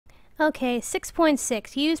Okay,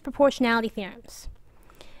 6.6, use proportionality theorems.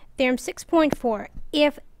 Theorem 6.4,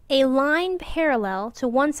 if a line parallel to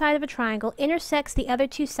one side of a triangle intersects the other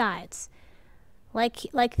two sides, like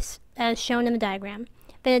as shown in the diagram,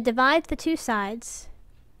 then it divides the two sides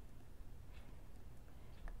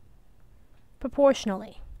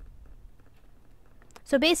proportionally.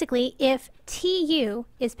 So basically, if TU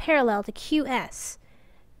is parallel to QS,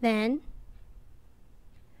 then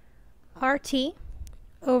RT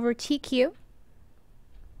over TQ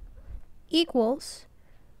equals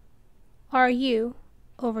RU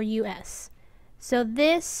over US. So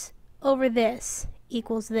this over this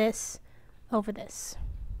equals this over this.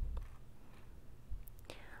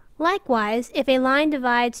 Likewise, if a line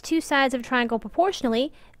divides two sides of a triangle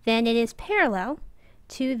proportionally, then it is parallel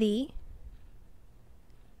to the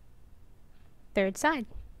third side.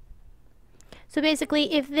 So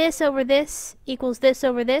basically, if this over this equals this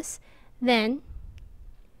over this, then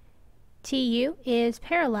TU is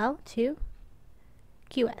parallel to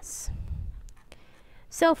QS.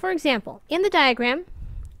 So for example, in the diagram,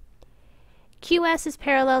 QS is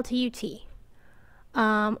parallel to UT.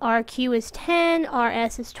 RQ is 10,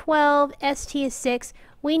 RS is 12, ST is 6.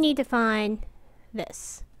 We need to find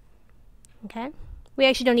this. Okay? We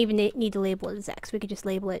actually don't even need to label it as X. We could just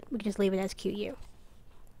label it, we could just leave it as QU.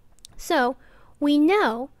 So we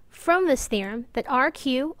know from this theorem that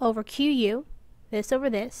RQ over QU, this over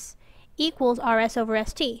this, equals RS over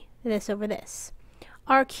ST, this over this.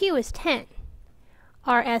 RQ is 10,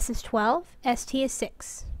 RS is 12, ST is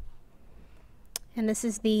 6. And this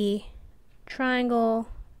is the triangle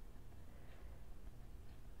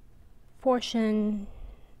proportionality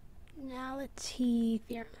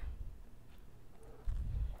theorem.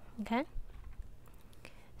 Okay?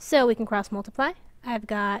 So we can cross multiply. I've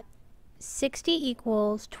got 60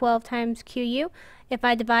 equals 12 times QU. If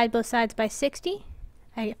I divide both sides by 60,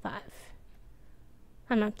 I get 5.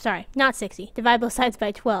 I'm sorry, not 60. Divide both sides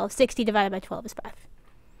by 12. 60 divided by 12 is 5.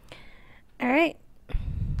 Alright.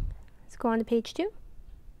 Let's go on to page 2.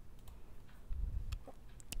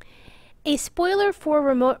 A spoiler for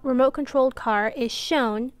a remote controlled car is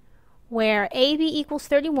shown where AB equals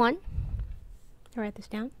 31. I'll write this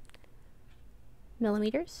down.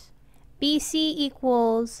 Millimeters. BC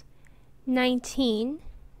equals 19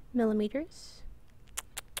 millimeters.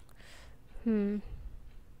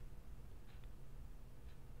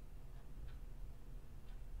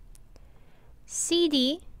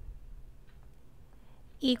 CD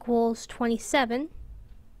equals 27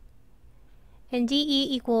 and DE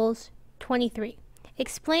equals 23.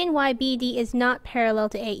 Explain why BD is not parallel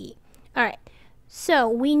to AE. Alright, so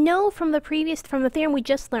we know from the theorem we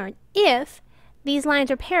just learned, if these lines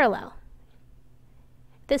are parallel,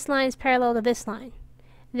 this line is parallel to this line,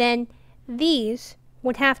 then these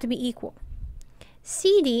would have to be equal.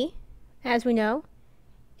 CD, as we know,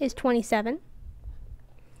 is 27.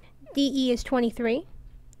 DE is 23.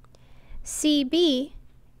 CB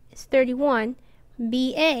is 31.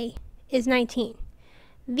 BA is 19.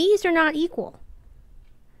 These are not equal.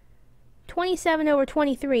 27 over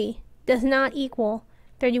 23 does not equal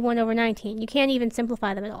 31 over 19. You can't even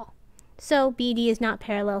simplify them at all. So BD is not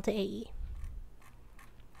parallel to AE.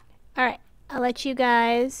 Alright, I'll let you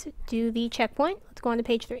guys do the checkpoint. Let's go on to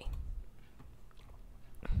page 3.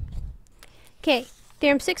 Okay,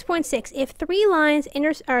 theorem 6.6. If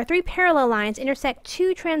three parallel lines intersect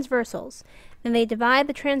two transversals, then they divide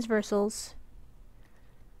the transversals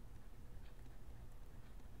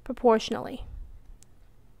proportionally.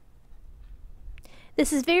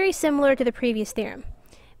 This is very similar to the previous theorem.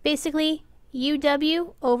 Basically,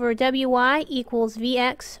 UW over WY equals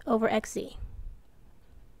VX over XZ.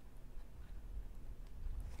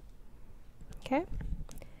 Okay.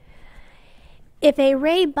 If a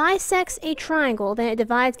ray bisects a triangle, then it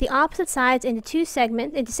divides the opposite sides into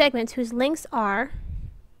segments whose lengths are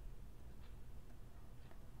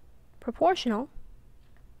proportional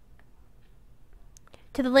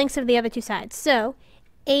to the lengths of the other two sides. So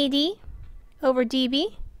AD over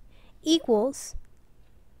DB equals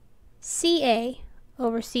CA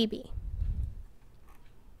over CB.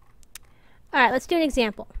 Alright, let's do an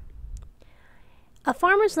example. A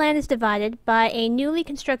farmer's land is divided by a newly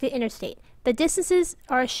constructed interstate. The distances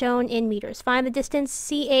are shown in meters. Find the distance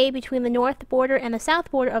CA between the north border and the south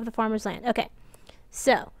border of the farmer's land. Okay,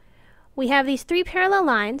 so we have these three parallel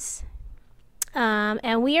lines,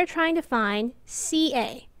 and we are trying to find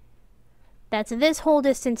CA. That's this whole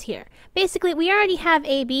distance here. Basically, we already have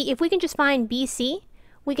AB. If we can just find BC,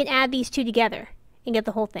 we can add these two together and get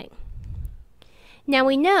the whole thing. Now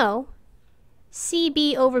we know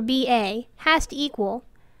CB over BA has to equal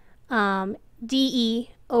DE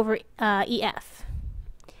over EF.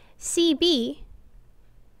 CB,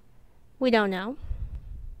 we don't know.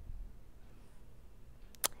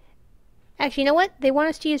 Actually, you know what? They want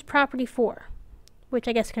us to use property 4, which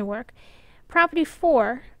I guess can work. Property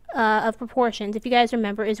 4 of proportions, if you guys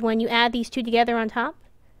remember, is when you add these two together on top.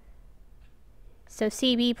 So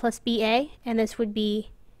CB plus BA, and this would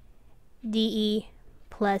be DE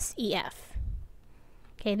plus EF.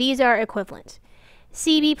 Okay, these are equivalent.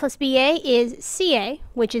 CB plus BA is CA,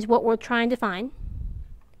 which is what we're trying to find.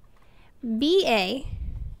 BA,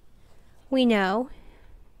 we know,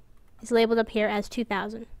 is labeled up here as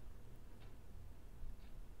 2,000.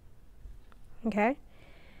 Okay.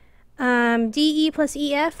 DE plus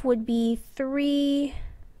EF would be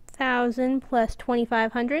 3,000 plus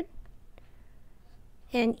 2,500.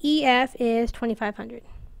 And EF is 2,500.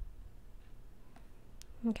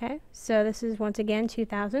 Okay, so this is once again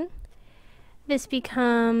 2,000. This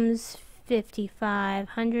becomes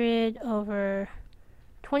 5,500 over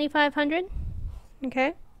 2,500.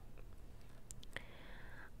 Okay.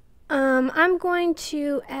 I'm going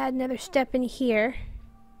to add another step in here.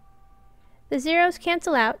 The zeros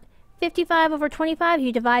cancel out. 55 over 25,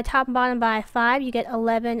 you divide top and bottom by 5, you get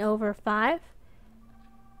 11 over 5.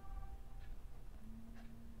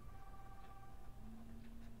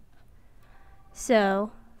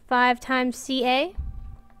 So 5 times CA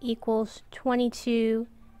equals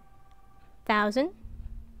 22,000.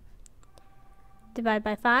 Divided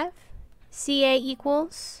by 5. CA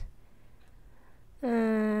equals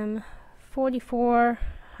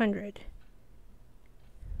 4,400.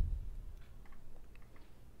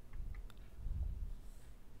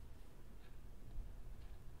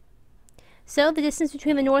 So the distance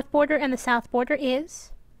between the north border and the south border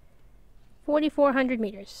is 4,400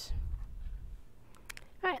 meters.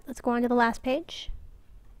 Alright, let's go on to the last page.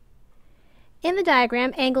 In the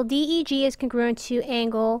diagram, angle DEG is congruent to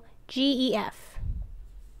angle GEF.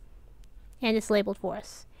 And it's labeled for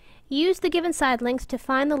us. Use the given side lengths to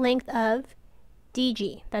find the length of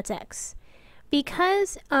DG, that's x.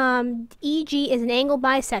 Because EG is an angle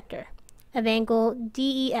bisector of angle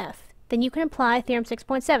DEF, then you can apply Theorem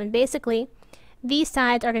 6.7. Basically, these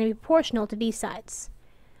sides are going to be proportional to these sides.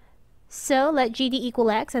 So let GD equal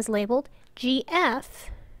x as labeled. GF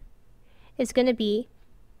is going to be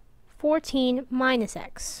 14 minus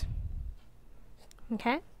x.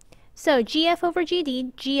 Okay? So GF over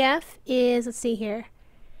GD, GF is, let's see here,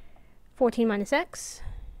 14 minus x.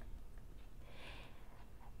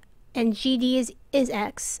 And GD is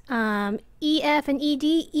x. EF and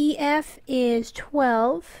ED, EF is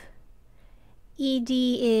 12. ED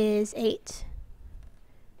is 8.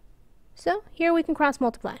 So here we can cross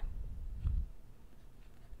multiply.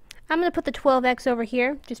 I'm going to put the 12x over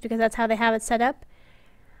here just because that's how they have it set up.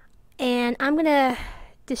 And I'm going to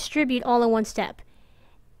distribute all in one step.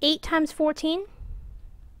 8 times 14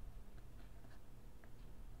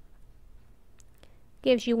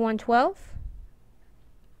 gives you 112.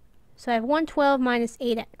 So I have 112 minus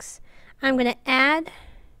 8x. I'm going to add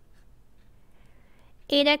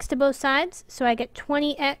 8x to both sides, so I get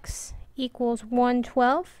 20x equals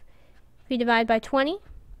 112. If you divide by 20,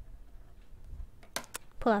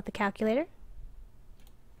 pull out the calculator.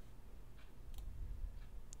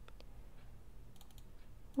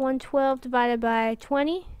 112 divided by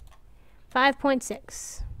 20,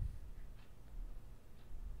 5.6.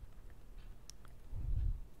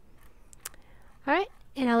 Alright,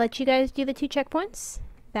 and I'll let you guys do the 2 checkpoints.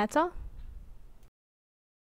 That's all.